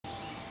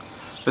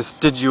this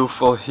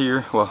digiophile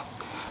here. Well,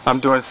 I'm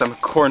doing some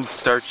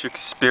cornstarch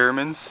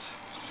experiments.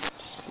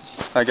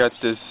 I got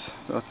this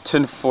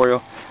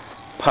tinfoil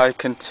pie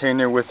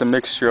container with a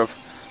mixture of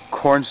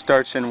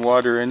cornstarch and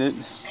water in it.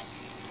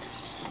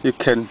 You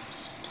can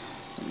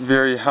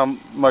vary how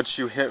much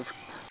you have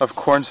of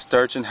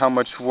cornstarch and how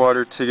much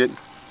water to get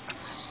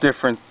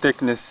different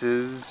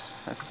thicknesses.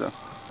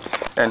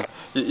 And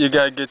you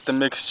gotta get the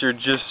mixture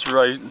just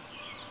right.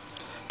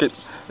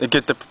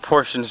 Get the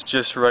proportions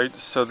just right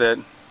so that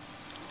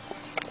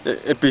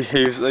it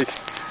behaves like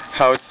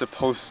how it's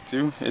supposed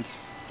to. It's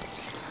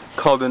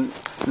called a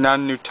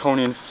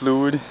non-Newtonian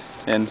fluid,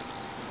 and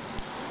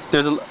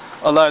there's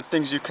a lot of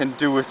things you can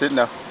do with it.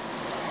 Now,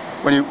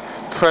 when you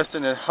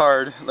pressing it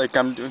hard, like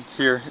I'm doing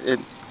here,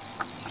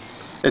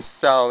 it's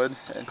solid,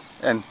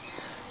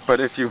 but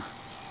if you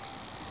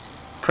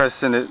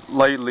pressing it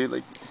lightly,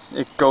 like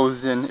it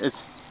goes in.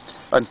 It's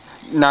a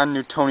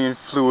non-Newtonian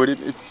fluid.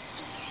 It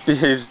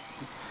behaves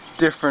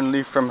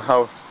differently from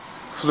how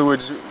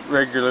fluids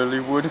regularly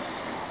would,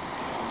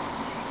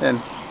 and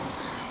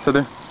so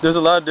there's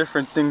a lot of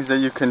different things that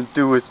you can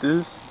do with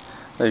this.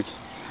 Like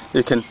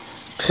you can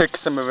pick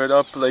some of it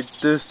up like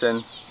this,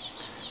 and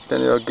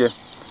then it'll get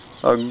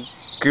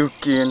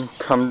gooky and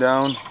come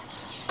down.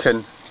 You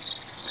can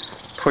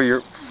put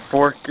your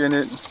fork in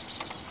it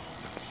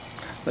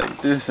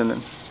like this, and then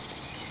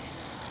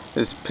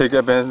just pick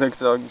up, and it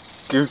looks all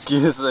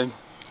gooky. It's like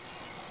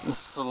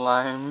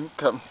slime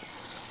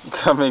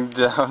coming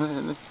down,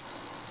 and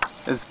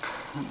it's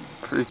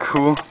pretty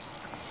cool.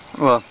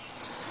 Well,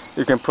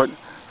 you can put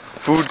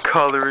food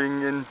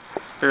coloring in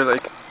here,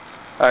 like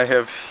I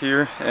have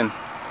here, and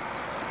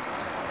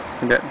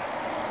I got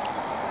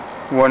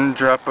 1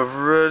 drop of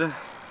red,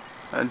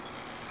 a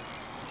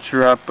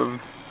drop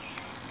of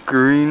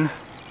green,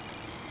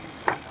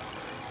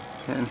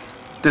 and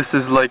this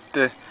is like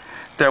that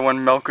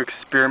one milk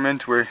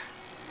experiment where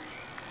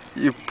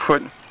you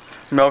put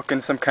milk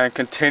in some kind of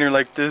container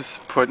like this,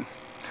 put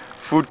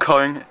food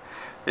coloring,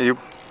 and you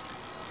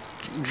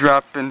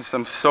drop in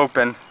some soap,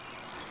 and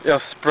it'll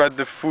spread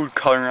the food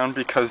coloring around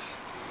because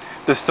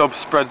the soap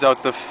spreads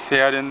out the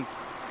fat in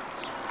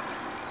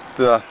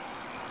the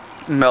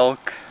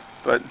milk.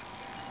 But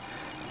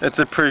it's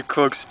a pretty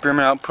cool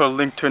experiment. I'll put a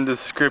link to it in the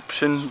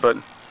description, but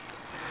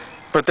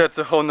that's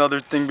a whole nother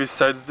thing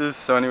besides this.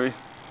 So anyway,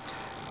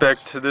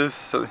 back to this.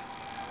 So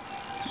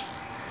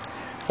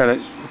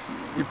and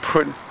you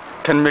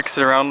can mix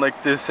it around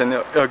like this, and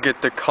it'll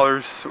get the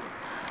colors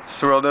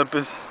swirled up.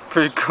 It's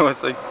pretty cool.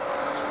 It's like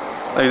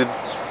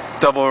a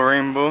double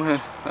rainbow.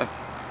 I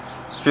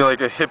feel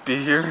like a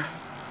hippie here.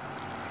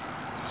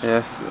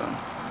 Yes.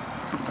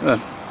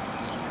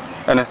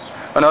 And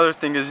another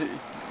thing is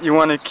you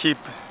want to keep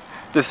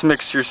this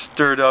mixture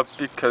stirred up,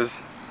 because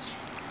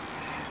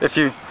if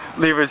you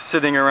leave it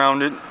sitting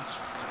around,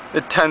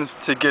 it tends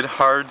to get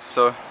hard.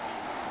 So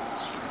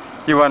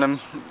you want to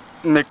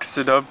mix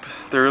it up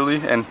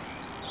thoroughly, and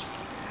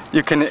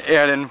you can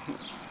add in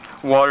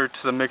water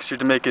to the mixture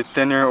to make it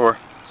thinner, or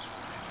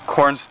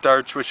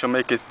cornstarch, which will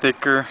make it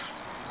thicker,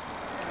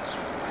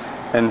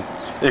 and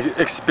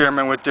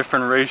experiment with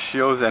different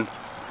ratios. And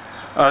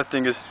other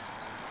thing is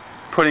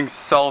putting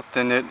salt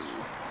in it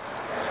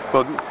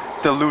will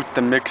dilute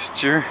the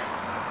mixture.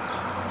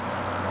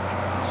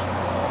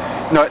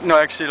 No,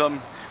 actually it'll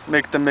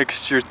make the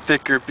mixture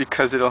thicker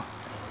because it'll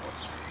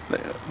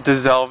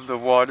dissolve the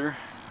water.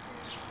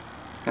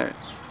 Right.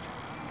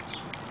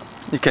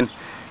 You can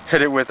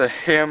hit it with a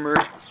hammer.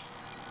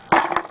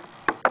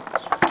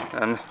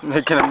 I'm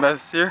making a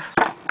mess here.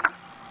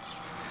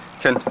 You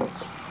can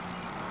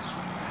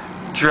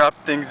drop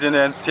things in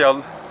and see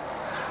how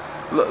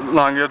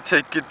long it'll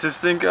take it to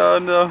sink. Oh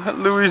no,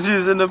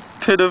 Luigi's in a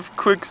pit of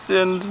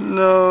quicksand.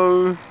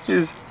 No,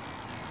 he's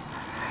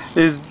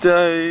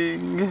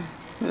dying.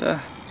 Yeah.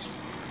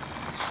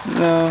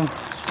 No.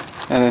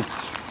 And then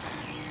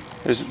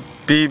there's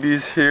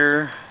BBs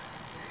here.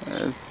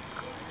 Let's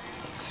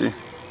see.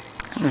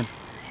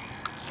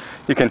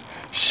 You can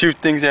shoot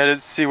things at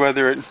it, see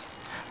whether it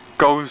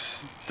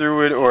goes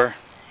through it or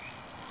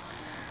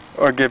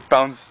get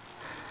bounced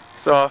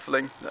off.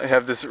 Like I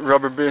have this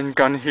rubber band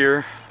gun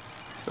here,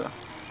 so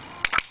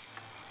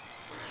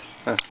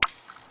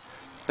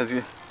as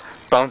you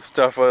bounced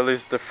off, well, at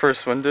least the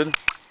first one did.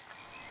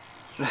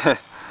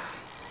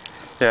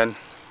 And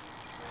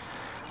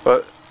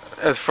but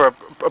as for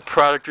a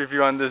product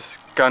review on this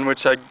gun,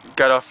 which I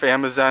got off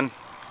Amazon,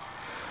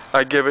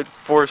 I give it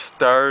 4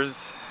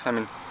 stars. I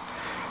mean,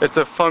 it's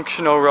a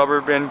functional rubber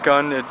band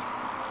gun. It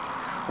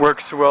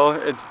works well.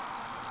 It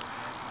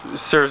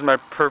serves my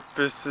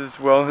purposes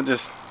well,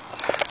 just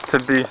to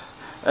be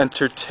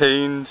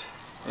entertained.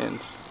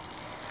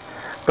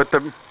 But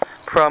the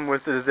problem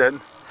with it is that,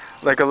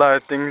 like a lot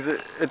of things,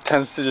 it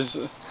tends to just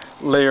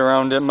lay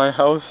around at my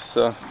house.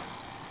 So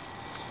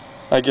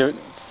I give it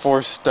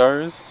 4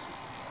 stars.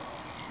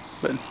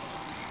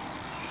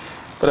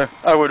 But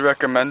I would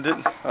recommend it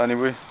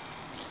anyway.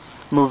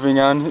 Moving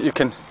on, you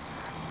can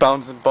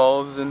bounce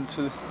balls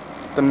into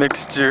the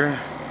mixture.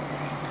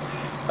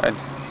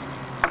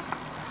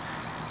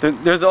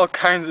 there's all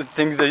kinds of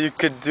things that you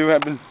could do.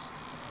 I've been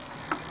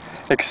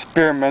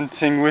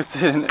experimenting with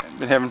it and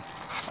been having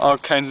all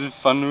kinds of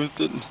fun with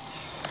it.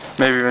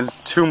 Maybe even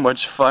too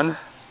much fun.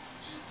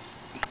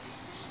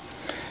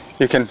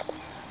 You can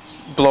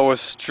blow a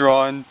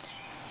straw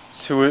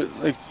into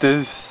it like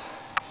this.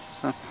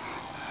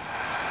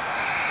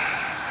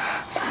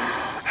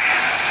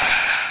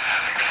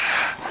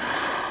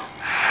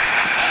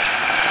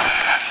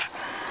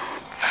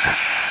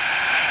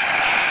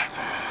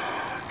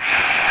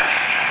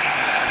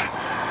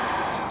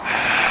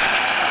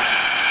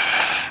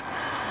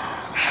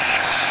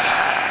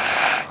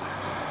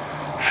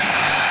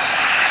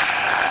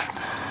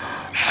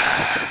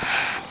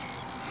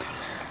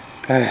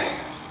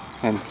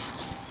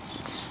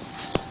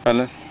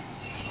 And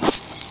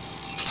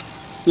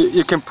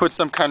you can put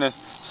some kind of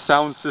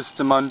sound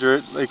system under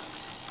it, like,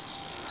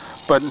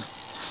 but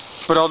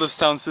all the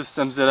sound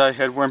systems that I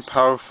had weren't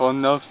powerful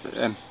enough.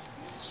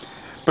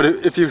 But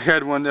if you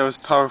had one that was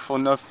powerful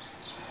enough,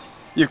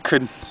 you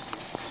could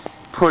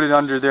put it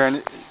under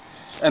there,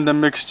 and the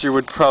mixture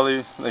would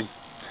probably like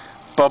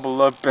bubble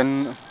up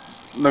and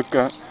look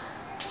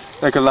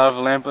like a lava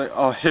lamp, like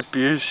all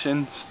hippie-ish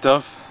and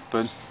stuff.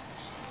 But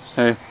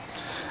hey,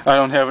 I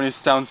don't have any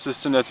sound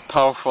system that's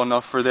powerful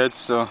enough for that,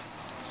 so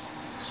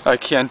I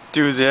can't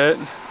do that.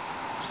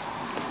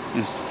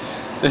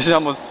 They should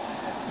almost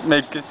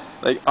make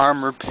like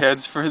armor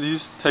pads for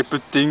these type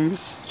of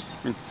things.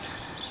 I mean,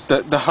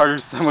 the harder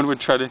someone would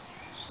try to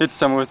hit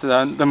someone with it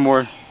on, the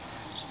more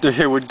their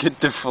hair would get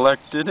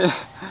deflected.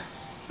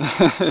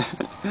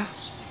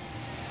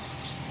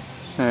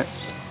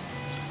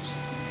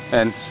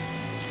 And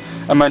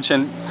I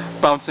mentioned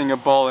bouncing a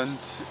ball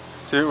into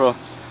it. Well,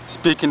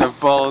 speaking of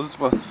balls,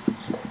 well,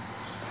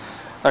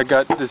 I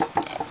got this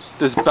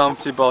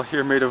bouncy ball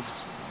here made of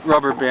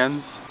rubber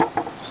bands.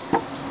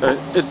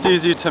 It's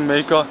easy to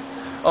make.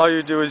 All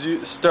you do is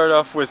you start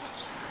off with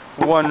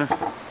one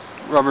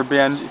rubber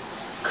band,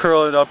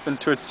 curl it up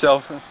into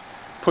itself,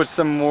 put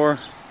some more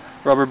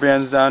rubber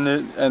bands on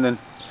it, and then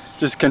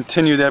just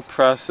continue that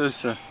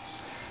process.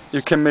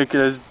 You can make it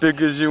as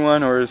big as you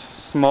want or as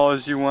small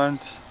as you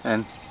want,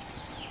 and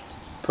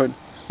put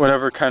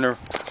whatever kind of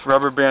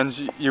rubber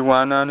bands you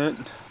want on it.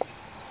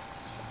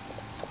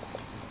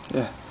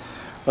 Yeah.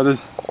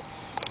 But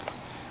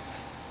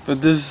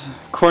this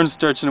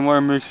cornstarch and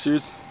water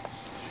mixtures,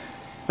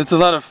 it's a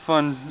lot of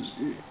fun.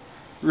 You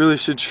really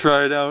should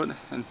try it out.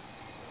 And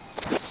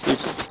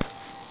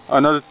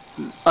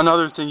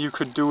another thing you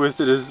could do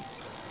with it is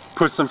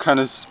put some kind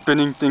of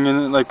spinning thing in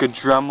it, like a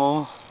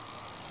Dremel.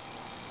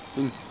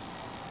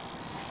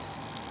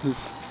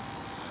 It's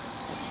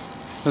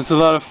a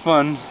lot of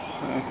fun.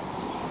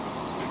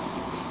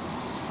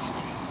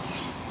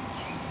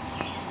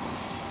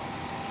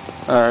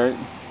 Alright,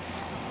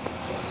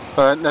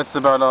 but that's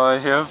about all I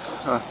have.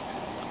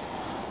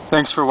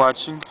 Thanks for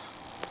watching,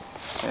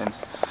 and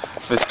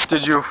it's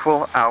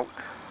Digiful out.